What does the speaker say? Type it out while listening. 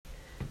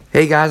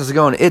Hey guys, how's it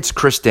going? It's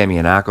Chris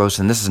Damianakos,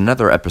 and this is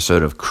another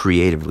episode of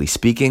Creatively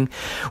Speaking,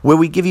 where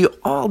we give you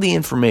all the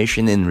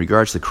information in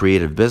regards to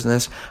creative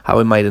business, how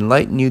it might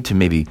enlighten you to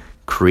maybe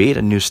create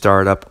a new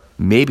startup,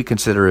 maybe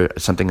consider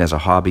something as a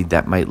hobby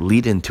that might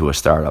lead into a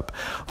startup.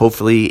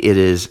 Hopefully it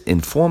is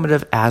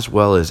informative as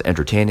well as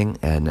entertaining,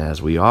 and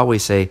as we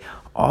always say,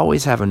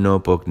 always have a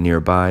notebook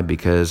nearby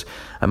because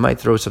I might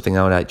throw something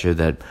out at you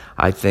that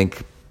I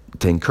think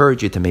to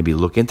encourage you to maybe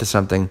look into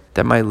something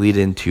that might lead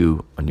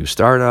into a new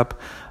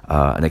startup,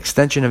 an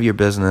extension of your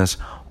business,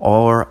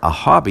 or a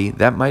hobby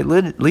that might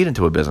lead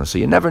into a business. So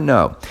you never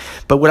know.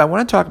 But what I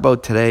want to talk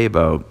about today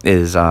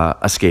is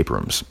escape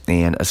rooms.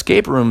 And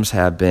escape rooms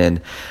have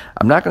been,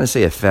 I'm not going to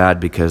say a fad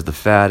because the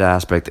fad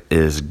aspect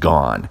is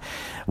gone.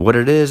 What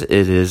it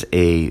is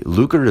a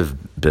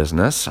lucrative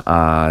business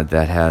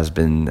that has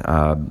been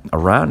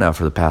around now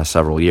for the past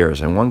several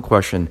years. And one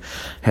question,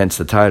 hence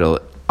the title,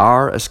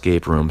 are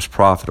escape rooms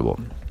profitable?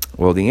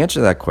 Well, the answer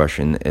to that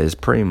question is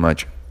pretty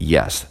much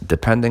yes,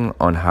 depending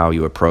on how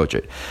you approach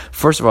it.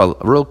 First of all,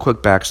 a real quick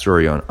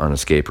backstory on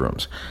escape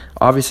rooms.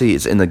 Obviously,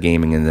 it's in the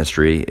gaming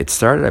industry. It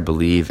started, I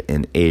believe,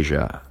 in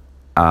Asia.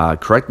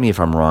 Correct me if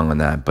I'm wrong on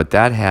that, but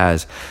that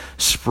has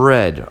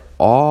spread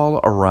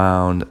all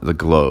around the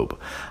globe.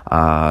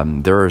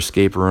 There are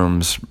escape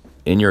rooms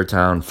in your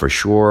town for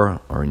sure,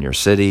 or in your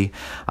city,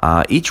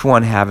 each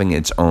one having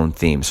its own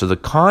theme. So the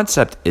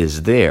concept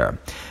is there,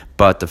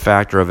 but the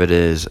factor of it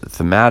is,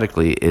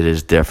 thematically, it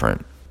is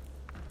different.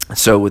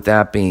 So with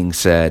that being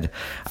said,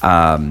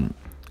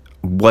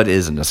 what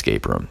is an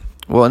escape room?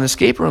 Well, an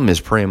escape room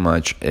is pretty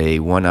much a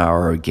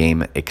 1-hour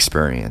game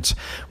experience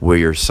where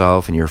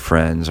yourself and your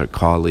friends or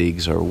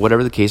colleagues or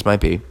whatever the case might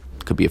be,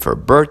 it could be for a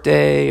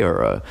birthday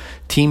or a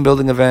team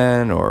building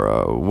event or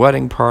a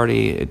wedding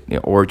party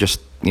or just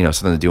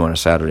something to do on a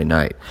Saturday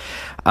night.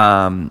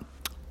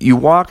 You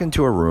walk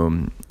into a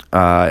room.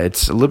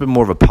 It's a little bit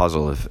more of a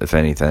puzzle, if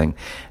anything,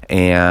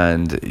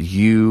 and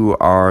you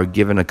are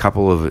given a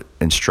couple of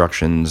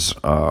instructions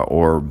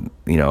or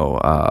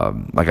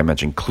like I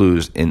mentioned,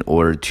 clues in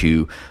order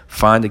to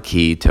find a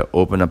key to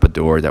open up a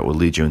door that will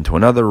lead you into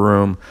another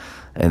room,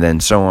 and then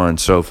so on and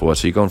so forth.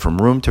 So you're going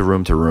from room to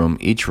room to room,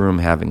 each room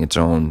having its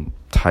own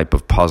type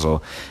of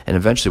puzzle, and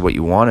eventually what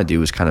you want to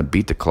do is kind of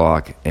beat the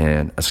clock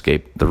and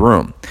escape the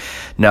room.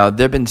 Now,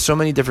 there have been so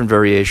many different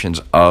variations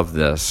of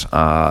this.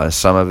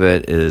 Some of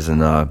it is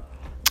in a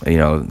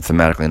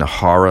thematically in a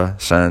horror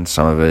sense.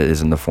 Some of it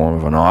is in the form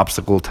of an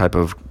obstacle type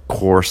of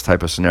course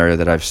type of scenario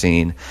that I've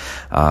seen,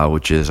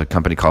 which is a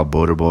company called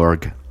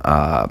Boderborg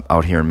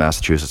out here in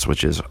Massachusetts,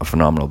 which is a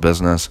phenomenal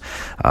business.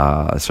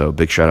 So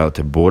big shout out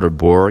to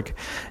Boderborg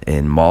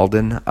in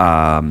Malden.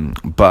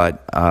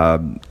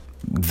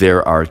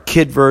 There are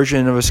kid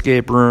version of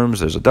escape rooms.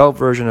 There's adult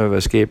version of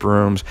escape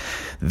rooms.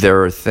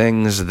 There are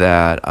things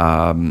that,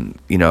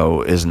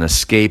 is an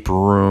escape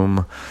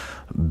room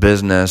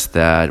business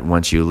that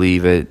once you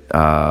leave it,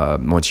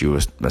 once you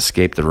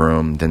escape the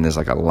room, then there's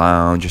like a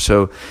lounge.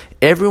 So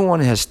everyone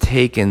has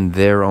taken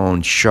their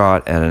own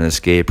shot at an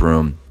escape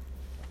room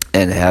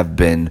and have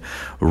been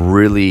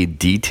really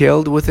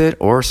detailed with it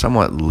or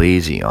somewhat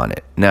lazy on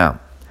it.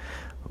 Now,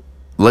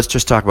 let's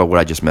just talk about what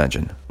I just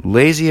mentioned.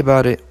 Lazy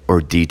about it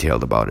or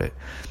detailed about it?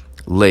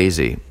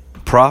 Lazy.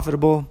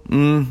 Profitable?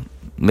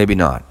 Maybe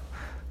not.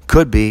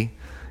 Could be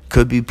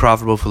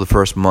profitable for the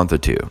first month or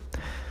two.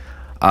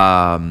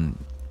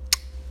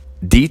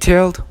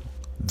 Detailed?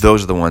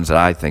 Those are the ones that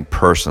I think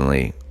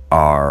personally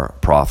are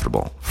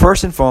profitable.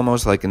 First and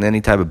foremost, like in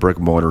any type of brick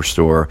and mortar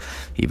store,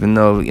 even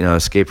though,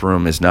 escape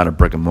room is not a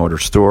brick and mortar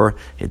store,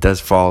 it does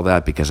follow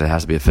that because it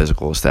has to be a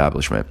physical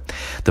establishment.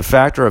 The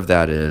factor of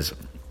that is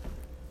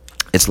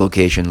it's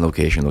location,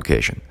 location,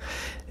 location.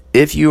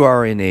 If you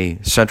are in a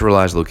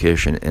centralized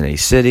location in a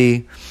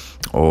city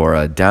or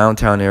a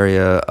downtown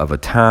area of a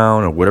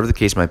town or whatever the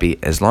case might be,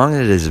 as long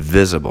as it is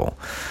visible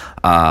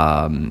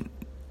and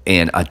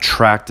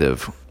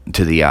attractive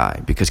to the eye.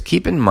 Because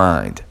keep in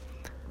mind,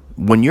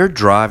 when you're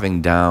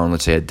driving down,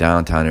 let's say a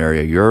downtown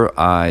area, your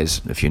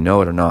eyes, if you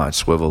know it or not,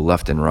 swivel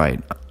left and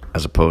right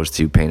as opposed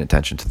to paying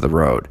attention to the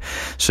road.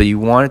 So you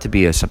want it to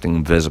be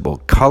something visible.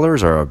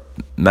 Colors are a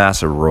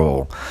massive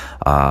role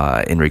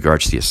in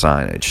regards to your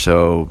signage.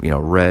 So,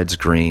 reds,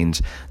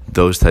 greens,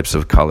 those types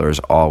of colors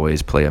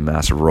always play a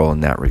massive role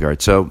in that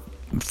regard. So,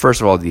 first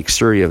of all, the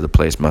exterior of the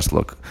place must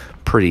look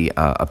pretty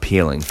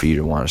appealing for you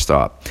to want to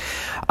stop.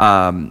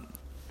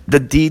 The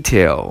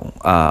detail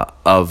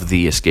of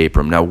the escape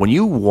room. Now, when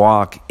you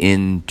walk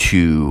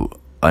into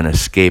an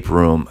escape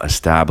room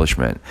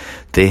establishment,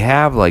 they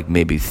have like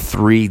maybe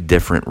 3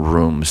 different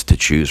rooms to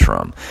choose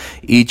from,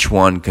 each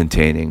one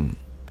containing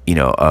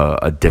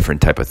a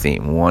different type of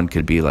theme. One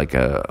could be like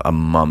a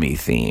mummy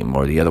theme,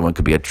 or the other one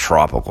could be a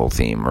tropical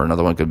theme, or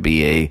another one could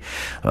be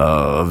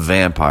a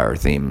vampire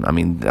theme. I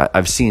mean,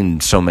 I've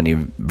seen so many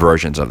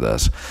versions of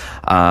this.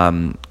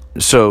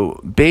 So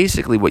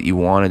basically what you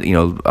want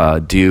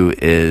to do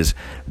is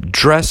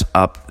dress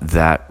up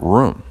that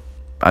room.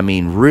 I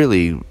mean,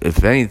 really,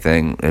 if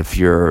anything, if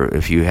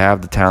you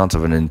have the talents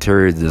of an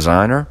interior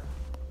designer,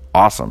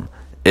 awesome.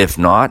 If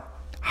not,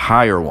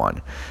 hire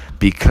one,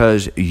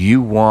 because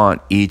you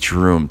want each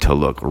room to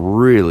look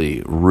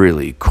really,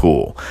 really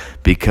cool.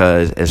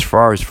 Because as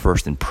far as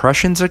first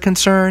impressions are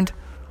concerned,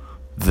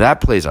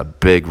 that plays a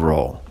big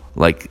role.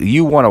 Like,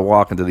 you want to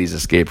walk into these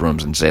escape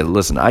rooms and say,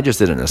 listen, I just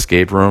did an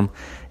escape room.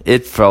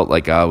 It felt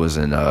like I was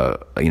in in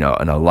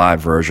a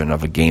live version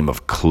of a game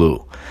of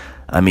Clue.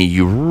 I mean,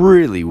 you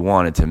really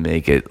wanted to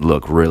make it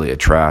look really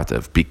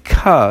attractive,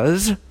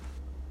 because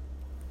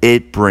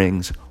it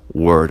brings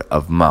word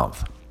of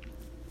mouth.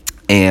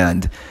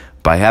 And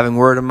by having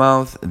word of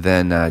mouth,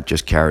 then it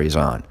just carries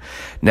on.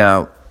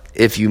 Now,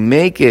 if you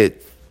make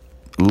it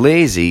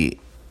lazy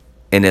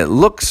and it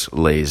looks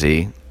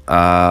lazy,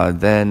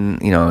 then,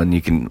 and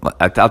you can,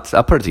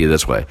 I'll put it to you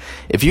this way.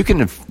 If you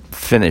can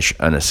finish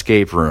an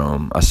escape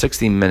room, a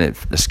 60-minute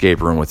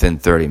escape room within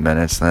 30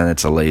 minutes, then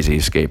it's a lazy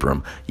escape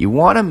room. You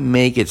want to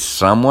make it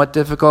somewhat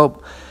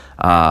difficult,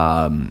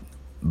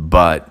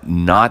 but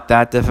not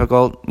that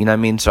difficult. You know what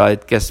I mean? So I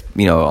guess,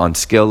 on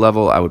skill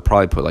level, I would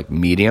probably put like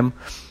medium.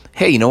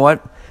 Hey, you know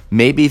what?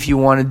 Maybe if you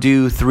want to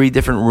do 3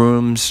 different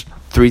rooms,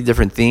 3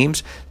 different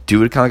themes,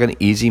 do it kind of like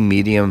an easy,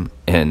 medium,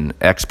 and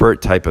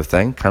expert type of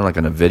thing, kind of like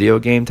in a video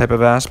game type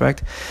of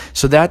aspect.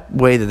 So that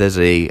way that there's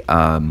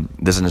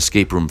an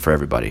escape room for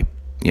everybody.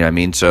 You know what I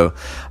mean? So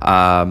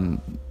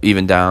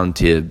even down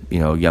to,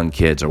 young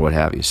kids or what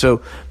have you.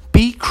 So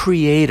be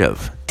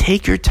creative.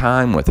 Take your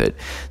time with it.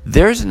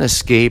 There's an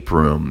escape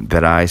room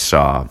that I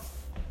saw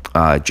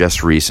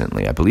just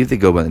recently. I believe they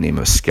go by the name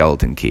of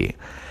Skeleton Key.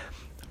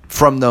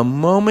 From the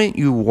moment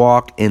you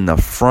walk in the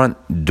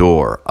front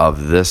door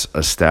of this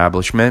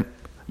establishment,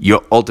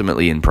 you're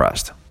ultimately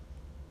impressed.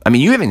 I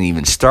mean, you haven't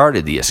even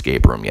started the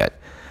escape room yet.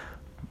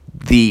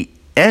 The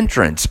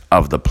entrance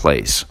of the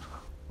place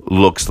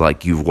looks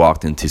like you've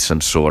walked into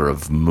some sort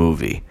of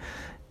movie.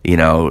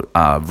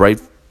 Right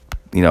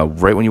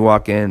when you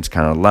walk in, it's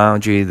kind of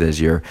loungy. There's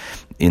your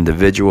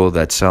individual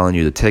that's selling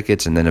you the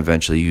tickets, and then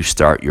eventually you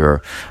start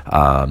your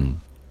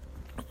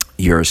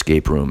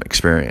escape room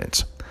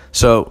experience.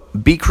 So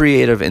be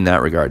creative in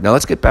that regard. Now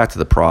let's get back to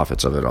the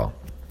profits of it all.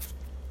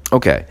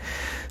 Okay,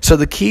 so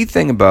the key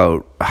thing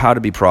about how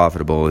to be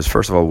profitable is,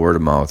 first of all, word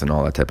of mouth and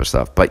all that type of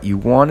stuff. But you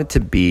want it to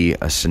be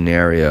a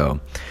scenario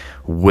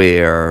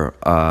where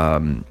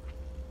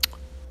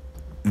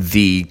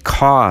the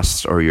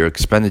costs or your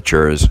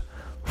expenditures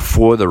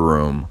for the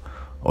room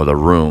or the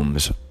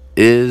rooms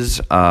is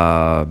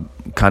kind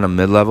of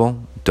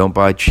mid-level. Don't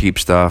buy cheap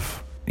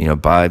stuff.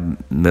 Buy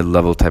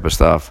mid-level type of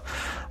stuff.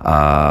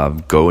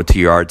 Go to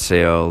yard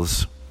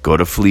sales. Go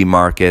to flea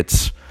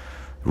markets.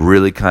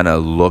 Really kind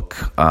of look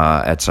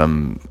at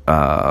some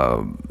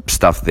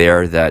stuff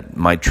there that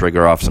might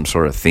trigger off some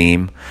sort of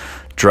theme.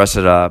 Dress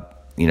it up.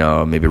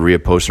 Maybe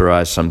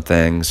reupholsterize some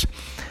things,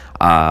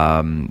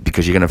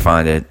 because you're going to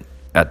find it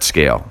at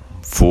scale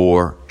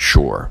for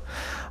sure.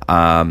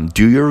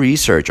 Do your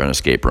research on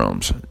escape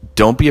rooms.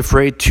 Don't be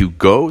afraid to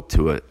go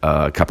to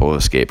a couple of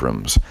escape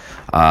rooms.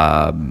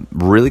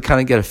 Really kind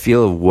of get a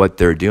feel of what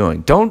they're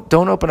doing. Don't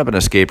open up an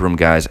escape room,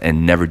 guys,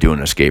 and never do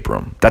an escape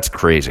room. That's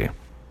crazy.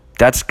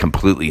 That's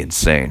completely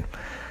insane.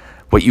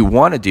 What you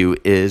want to do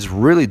is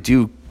really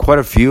do quite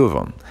a few of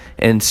them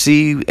and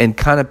see and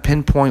kind of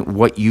pinpoint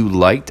what you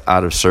liked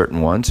out of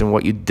certain ones and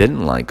what you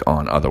didn't like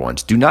on other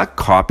ones. Do not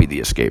copy the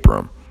escape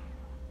room.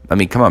 I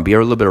mean, come on, be a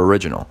little bit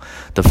original.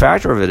 The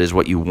factor of it is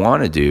what you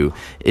want to do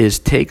is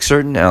take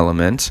certain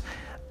elements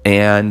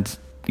and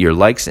your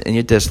likes and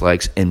your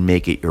dislikes and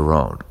make it your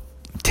own.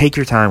 Take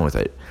your time with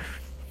it.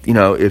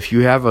 If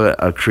you have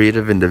a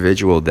creative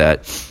individual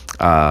that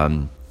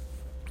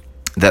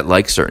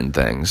likes certain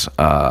things,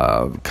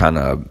 kind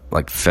of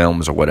like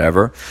films or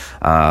whatever,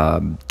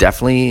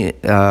 definitely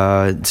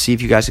see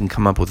if you guys can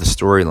come up with a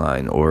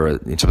storyline or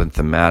something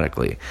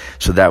thematically.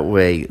 So that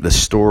way the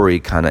story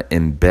kind of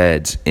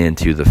embeds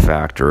into the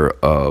factor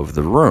of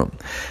the room.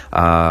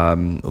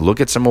 Look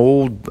at some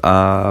old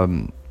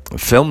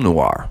film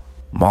noir.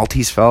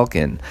 Maltese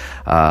Falcon,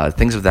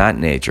 things of that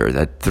nature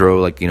that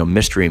throw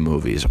mystery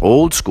movies,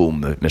 old school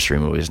mystery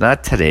movies,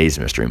 not today's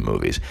mystery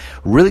movies.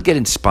 Really get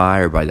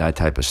inspired by that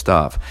type of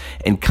stuff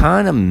and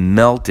kind of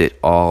melt it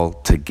all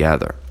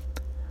together.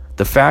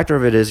 The factor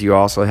of it is you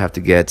also have to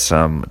get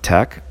some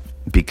tech,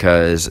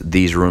 because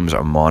these rooms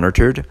are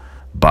monitored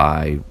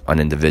by an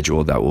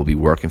individual that will be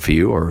working for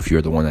you, or if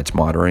you're the one that's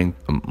monitoring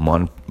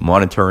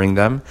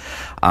them,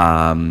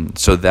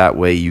 so that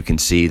way you can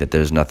see that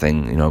there's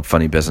nothing,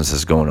 funny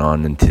businesses going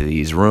on into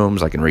these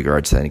rooms, like in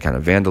regards to any kind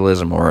of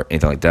vandalism or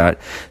anything like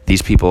that.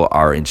 These people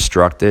are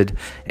instructed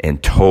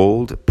and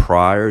told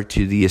prior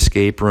to the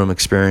escape room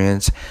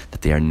experience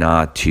that they are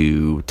not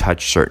to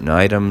touch certain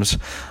items,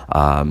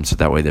 so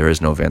that way there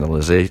is no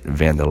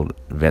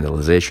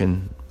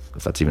vandalization,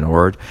 if that's even a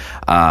word.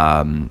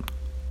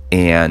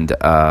 And,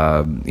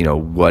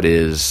 what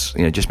is,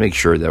 just make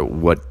sure that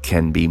what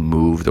can be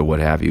moved or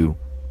what have you,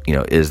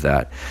 is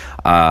that.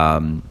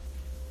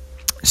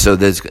 So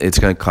it's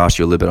going to cost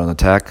you a little bit on the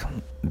tech.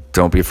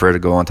 Don't be afraid to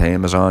go onto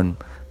Amazon.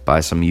 Buy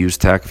some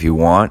used tech if you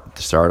want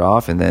to start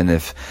off, and then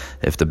if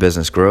the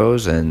business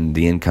grows and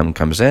the income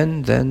comes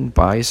in, then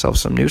buy yourself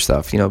some new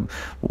stuff.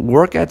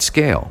 Work at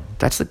scale.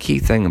 That's the key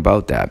thing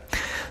about that.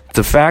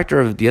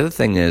 The other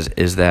thing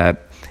is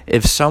that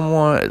if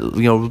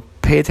someone,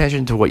 pay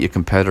attention to what your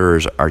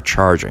competitors are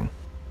charging.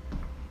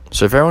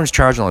 So if everyone's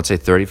charging, let's say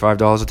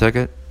 $35 a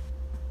ticket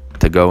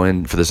to go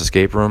in for this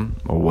escape room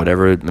or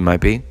whatever it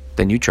might be,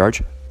 then you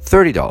charge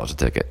 $30 a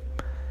ticket.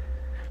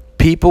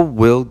 People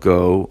will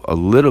go a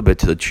little bit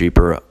to the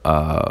cheaper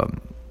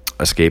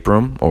escape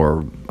room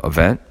or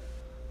event,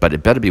 but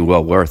it better be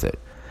well worth it.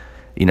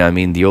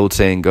 The old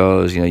saying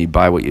goes, you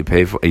buy what you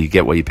pay for, you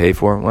get what you pay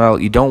for. Well,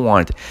 you don't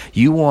want it.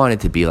 You want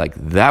it to be like,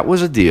 that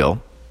was a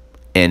deal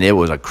and it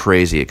was a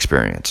crazy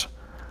experience.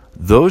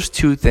 Those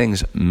two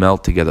things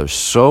melt together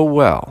so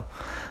well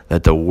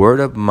that the word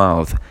of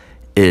mouth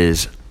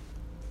is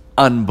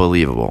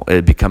unbelievable.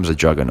 It becomes a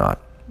juggernaut.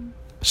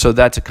 So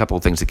that's a couple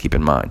of things to keep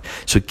in mind.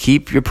 So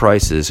keep your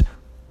prices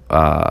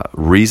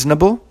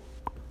reasonable,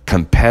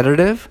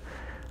 competitive,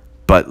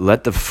 but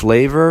let the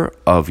flavor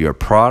of your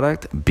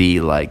product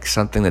be like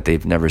something that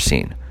they've never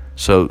seen.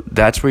 So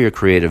that's where your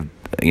creative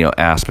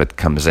aspect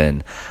comes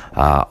in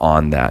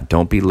on that.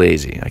 Don't be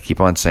lazy. I keep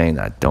on saying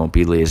that. Don't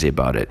be lazy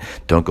about it.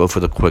 Don't go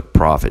for the quick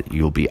profit.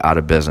 You'll be out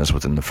of business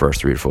within the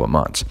first 3 to 4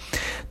 months.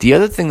 The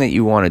other thing that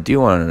you want to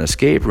do on an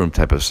escape room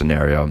type of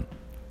scenario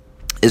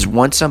is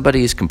once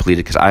somebody is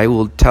completed, because I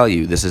will tell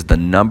you, this is the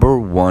number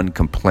one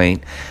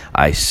complaint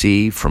I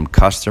see from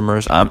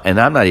customers, and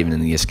I'm not even in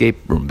the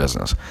escape room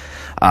business,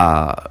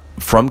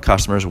 from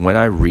customers when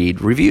I read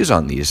reviews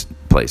on these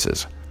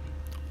places,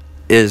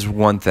 is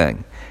one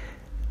thing,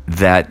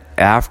 that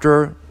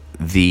after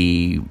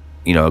a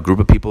group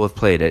of people have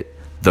played it,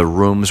 the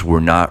rooms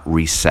were not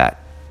reset.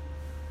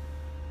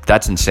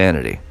 That's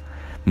insanity.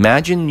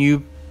 Imagine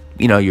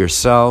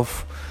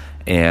yourself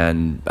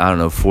and,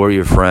 4 of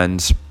your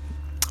friends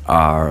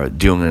are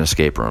doing an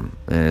escape room,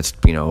 and it's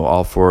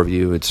all 4 of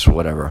you, it's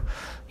whatever,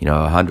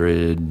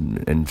 $150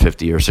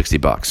 or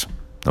 $60,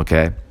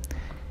 okay,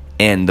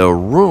 and the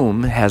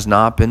room has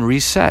not been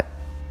reset.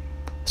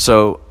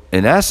 So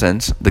in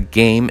essence, the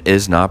game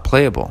is not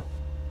playable.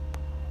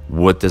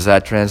 What does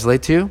that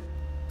translate to?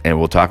 And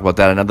we'll talk about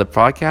that in another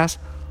podcast.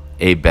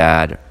 A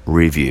bad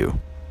review.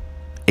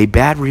 A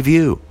bad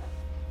review.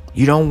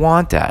 You don't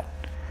want that.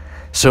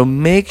 So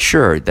make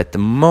sure that the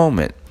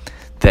moment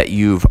that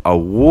you've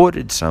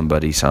awarded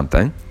somebody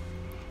something,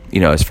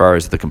 as far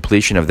as the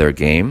completion of their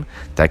game,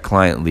 that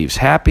client leaves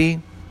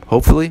happy,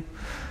 hopefully.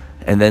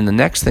 And then the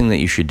next thing that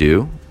you should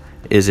do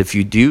is, if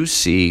you do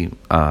see,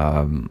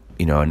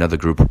 another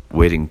group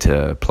waiting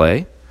to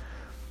play,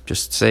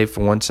 just say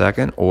for 1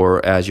 second,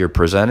 or as you're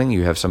presenting,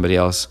 you have somebody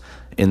else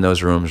in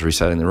those rooms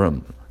resetting the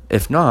room.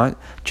 If not,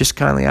 just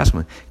kindly ask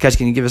them, guys,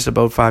 can you give us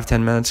about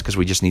 5-10 minutes? Because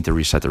we just need to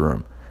reset the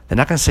room. They're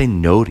not going to say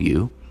no to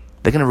you.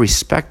 They're going to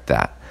respect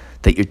that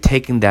you're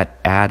taking that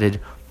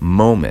added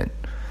moment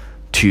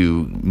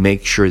to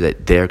make sure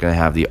that they're going to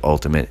have the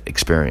ultimate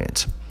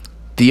experience.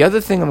 The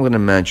other thing I'm going to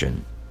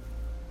mention,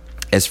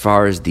 as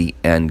far as the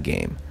end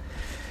game.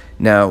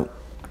 Now,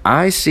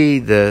 I see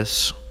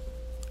this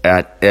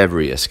at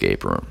every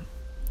escape room,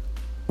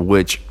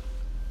 which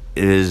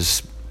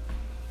is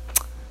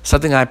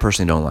something I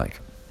personally don't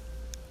like.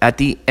 At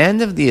the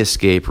end of the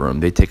escape room,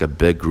 they take a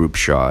big group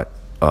shot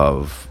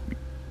of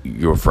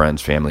your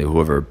friends, family,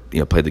 whoever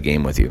played the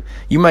game with you.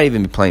 You might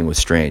even be playing with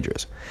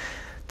strangers.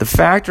 The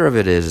factor of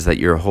it is that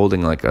you're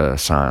holding like a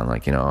sign,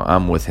 like,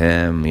 I'm with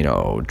him,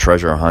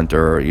 treasure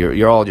hunter.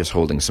 You're all just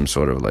holding some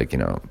sort of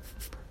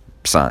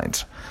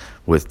signs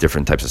with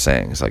different types of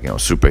sayings, like,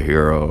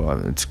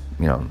 superhero, it's,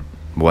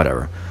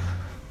 whatever.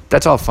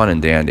 That's all fun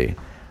and dandy.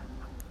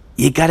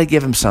 You got to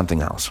give them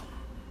something else.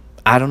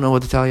 I don't know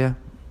what to tell you.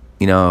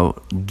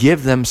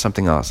 Give them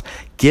something else.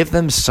 Give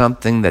them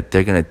something that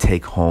they're going to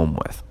take home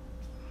with.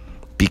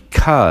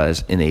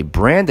 Because in a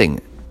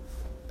branding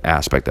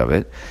aspect of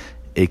it,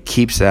 it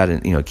keeps that,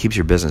 it keeps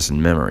your business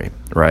in memory,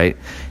 right?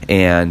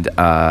 And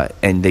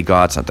they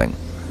got something.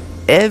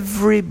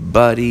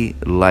 Everybody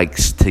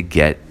likes to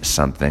get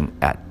something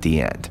at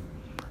the end.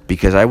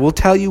 Because I will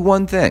tell you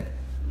one thing.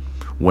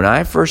 When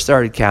I first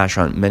started Cash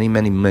Hunt many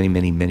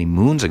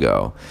moons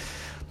ago,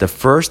 the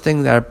first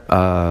thing that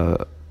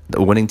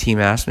the winning team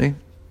asked me,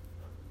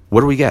 what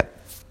do we get?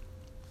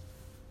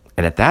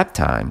 And at that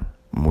time,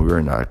 when we were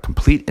in our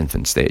complete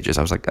infant stages,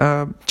 I was like,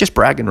 just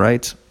bragging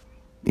rights,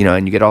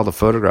 and you get all the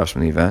photographs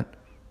from the event.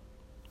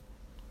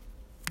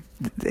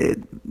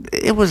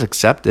 It was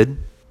accepted.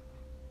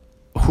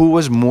 Who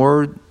was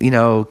more, kind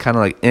of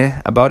like,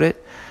 about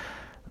it?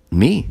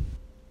 Me.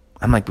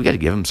 I'm like, we got to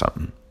give him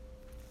something.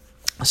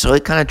 So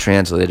it kind of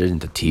translated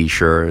into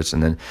T-shirts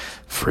and then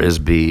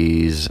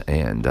Frisbees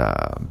and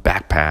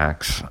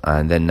backpacks.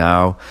 And then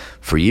now,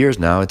 for years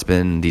now, it's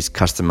been these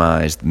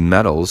customized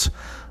medals,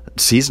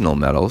 seasonal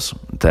medals,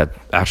 that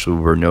actually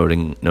we're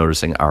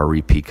noticing our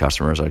repeat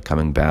customers are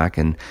coming back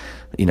and,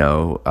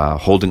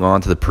 holding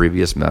on to the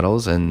previous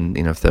medals. And,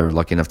 if they're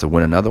lucky enough to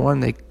win another one,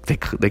 they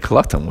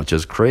collect them, which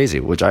is crazy,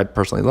 which I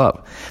personally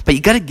love. But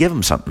you got to give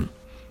them something.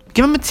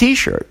 Give them a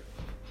t-shirt.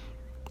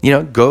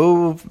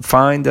 Go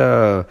find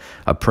a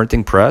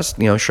printing press,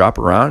 shop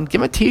around,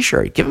 give them a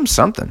t-shirt, give them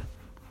something.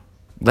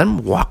 Let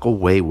them walk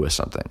away with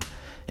something.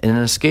 In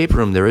an escape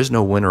room, there is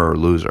no winner or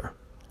loser.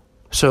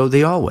 So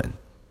they all win.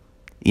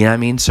 You know what I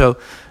mean? So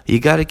you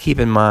got to keep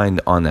in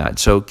mind on that.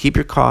 So keep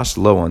your costs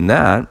low on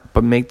that,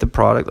 but make the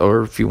product,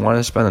 or if you want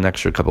to spend an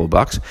extra couple of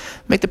bucks,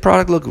 make the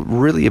product look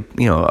really,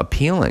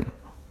 appealing.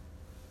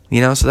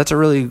 So that's a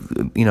really,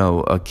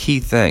 a key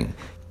thing.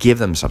 Give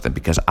them something,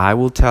 because I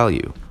will tell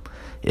you,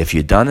 if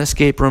you've done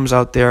escape rooms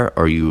out there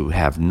or you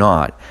have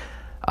not,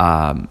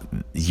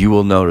 you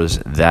will notice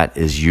that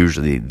is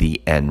usually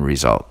the end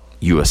result.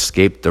 You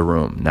escaped the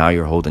room. Now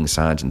you're holding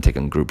signs and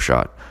taking a group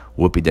shot.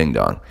 Whoopie ding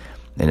dong.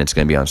 And it's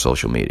going to be on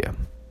social media.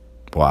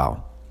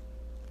 Wow.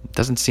 It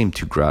doesn't seem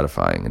too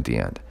gratifying at the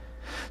end.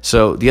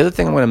 So the other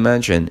thing I want to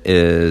mention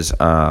is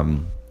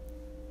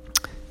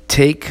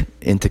take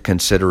into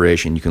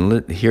consideration, you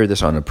can hear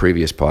this on a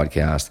previous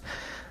podcast,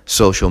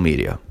 social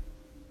media.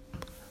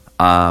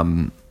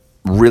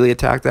 Really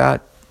attack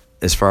that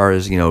as far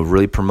as,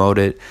 really promote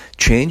it.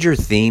 Change your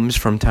themes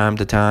from time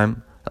to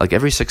time. Like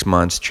every 6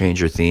 months, change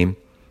your theme.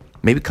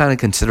 Maybe kind of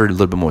consider it a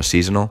little bit more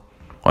seasonal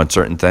on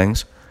certain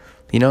things.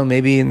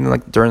 Maybe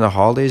during the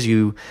holidays,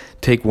 you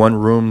take one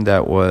room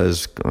that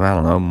was,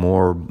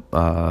 more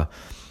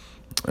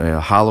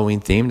Halloween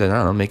themed,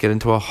 and make it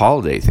into a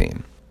holiday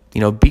theme.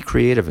 Be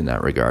creative in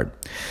that regard.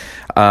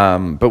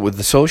 But with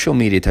the social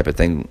media type of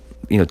thing,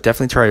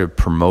 definitely try to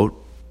promote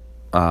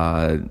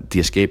the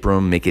escape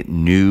room, make it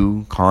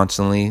new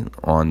constantly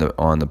on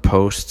the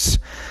posts.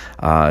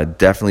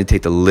 Definitely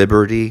take the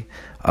liberty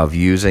of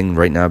using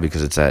right now,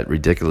 because it's at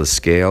ridiculous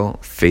scale,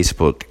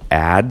 Facebook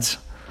ads.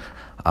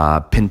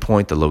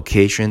 Pinpoint the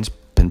locations,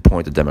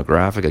 pinpoint the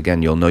demographic.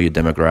 Again, you'll know your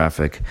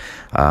demographic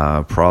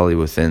probably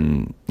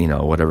within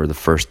whatever the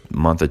first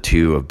month or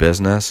two of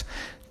business.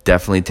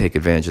 Definitely take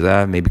advantage of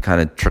that. Maybe kind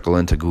of trickle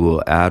into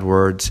Google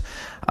AdWords,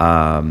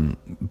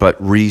 but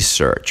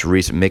research,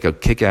 make a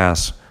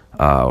kick-ass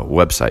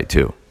website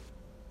too.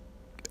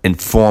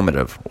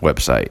 Informative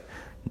website,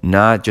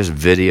 not just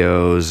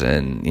videos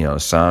and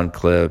sound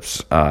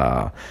clips.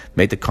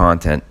 Make the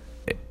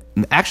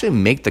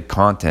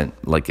content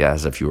like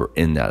as if you were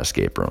in that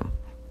escape room,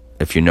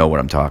 if you know what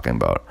I'm talking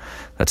about.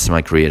 That's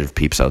my creative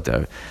peeps out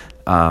there.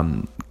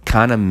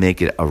 Kind of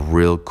make it a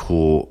real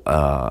cool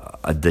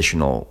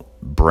additional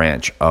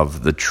branch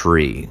of the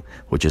tree,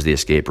 which is the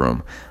escape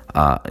room,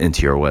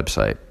 into your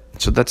website.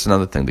 So that's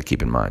another thing to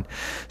keep in mind.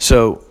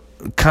 So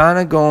kind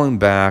of going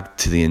back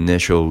to the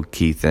initial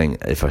key thing,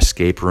 if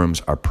escape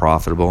rooms are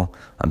profitable,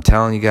 I'm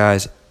telling you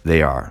guys,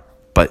 they are,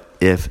 but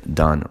if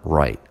done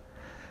right.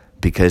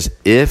 Because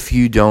if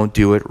you don't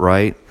do it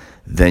right,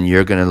 then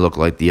you're going to look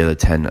like the other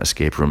 10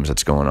 escape rooms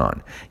that's going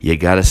on. You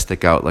got to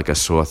stick out like a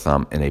sore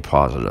thumb in a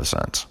positive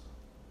sense.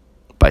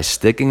 By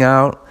sticking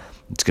out,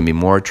 it's going to be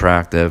more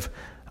attractive.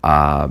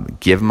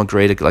 Give them a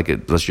great,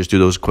 let's just do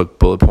those quick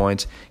bullet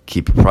points.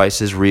 Keep your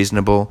prices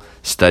reasonable.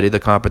 Study the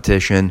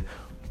competition.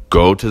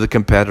 Go to the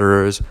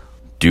competitors.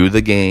 Do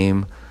the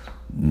game.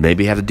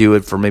 Maybe have to do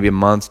it for maybe a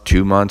month,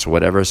 2 months,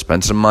 whatever.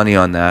 Spend some money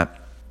on that.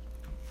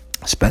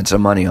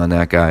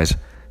 Guys.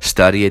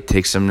 Study it.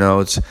 Take some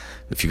notes.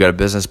 If you got a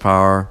business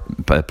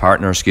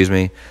partner,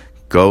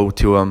 go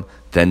to them.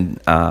 Then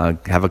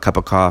have a cup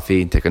of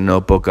coffee. Take a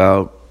notebook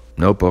out.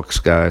 Notebooks,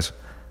 guys.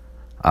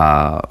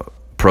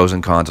 Pros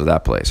and cons of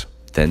that place.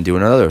 Then do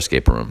another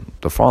escape room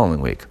the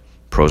following week.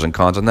 Pros and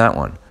cons on that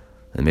one.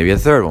 And maybe a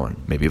third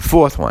one. Maybe a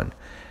fourth one.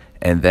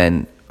 And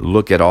then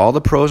look at all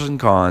the pros and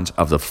cons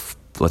of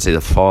let's say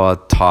the 4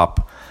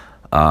 top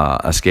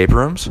escape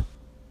rooms,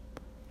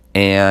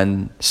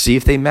 and see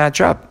if they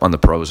match up on the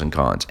pros and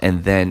cons,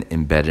 and then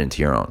embed it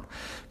into your own.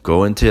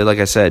 Go into, like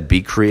I said,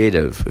 be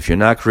creative. If you're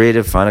not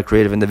creative, find a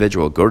creative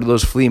individual. Go to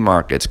those flea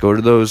markets. Go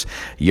to those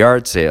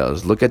yard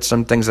sales. Look at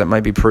some things that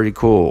might be pretty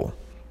cool.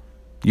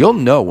 You'll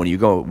know when you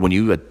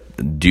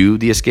do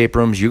the escape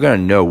rooms, you're going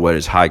to know what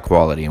is high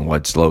quality and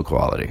what's low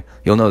quality.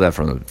 You'll know that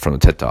from the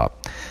tip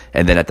top.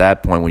 And then at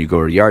that point, when you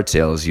go to yard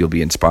sales, you'll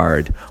be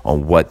inspired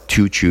on what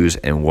to choose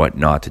and what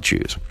not to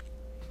choose.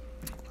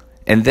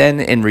 And then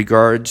in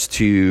regards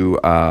to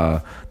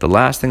the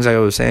last things I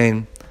was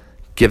saying,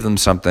 give them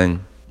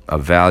something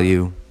of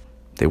value.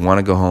 They want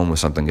to go home with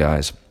something,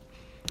 guys,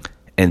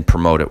 and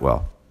promote it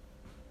well.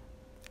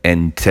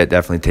 And to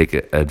definitely take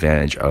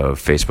advantage of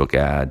Facebook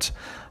ads,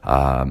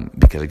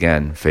 because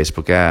again,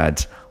 Facebook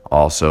ads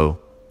also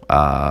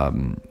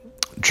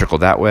trickle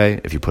that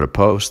way. If you put a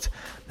post,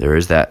 there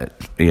is that,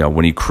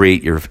 when you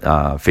create your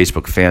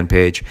Facebook fan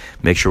page,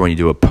 make sure when you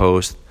do a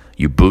post,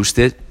 you boost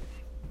it.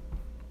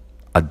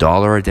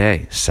 $1 a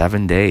day,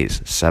 7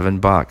 days,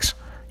 $7.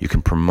 You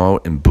can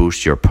promote and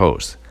boost your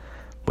post,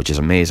 which is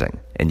amazing.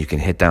 And you can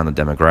hit down the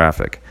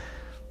demographic,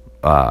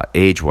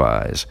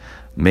 age-wise,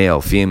 male,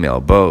 female,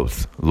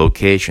 both,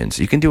 locations.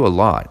 You can do a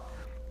lot,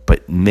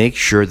 but make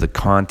sure the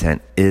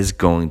content is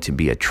going to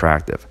be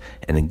attractive.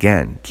 And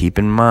again, keep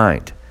in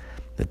mind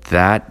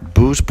that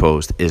boost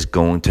post is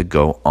going to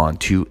go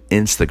onto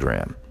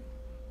Instagram.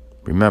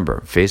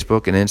 Remember,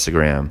 Facebook and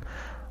Instagram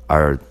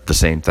are the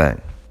same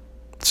thing.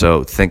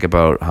 So think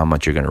about how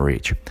much you're going to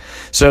reach.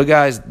 So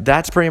guys,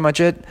 that's pretty much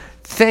it.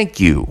 Thank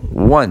you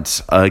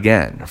once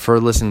again for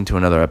listening to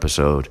another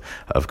episode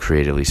of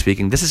Creatively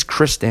Speaking. This is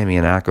Chris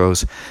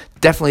Damianakos.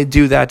 Definitely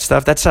do that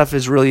stuff. That stuff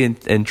is really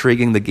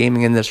intriguing. The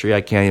gaming industry,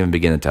 I can't even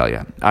begin to tell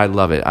you. I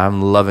love it.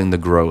 I'm loving the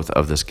growth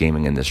of this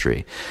gaming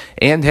industry.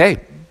 And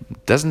hey,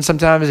 doesn't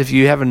sometimes, if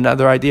you have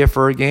another idea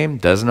for a game,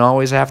 doesn't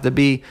always have to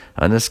be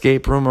an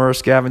escape room or a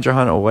scavenger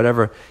hunt or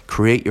whatever.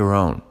 Create your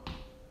own.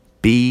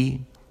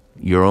 Be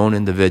your own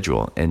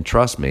individual. And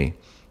trust me,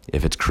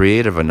 if it's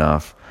creative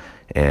enough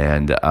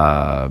and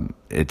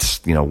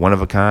it's one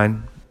of a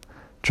kind,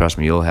 trust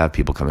me, you'll have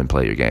people come and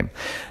play your game.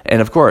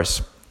 And of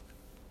course,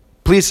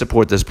 please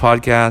support this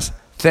podcast.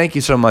 Thank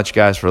you so much,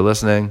 guys, for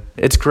listening.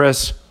 It's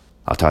Chris.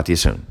 I'll talk to you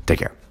soon. Take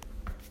care.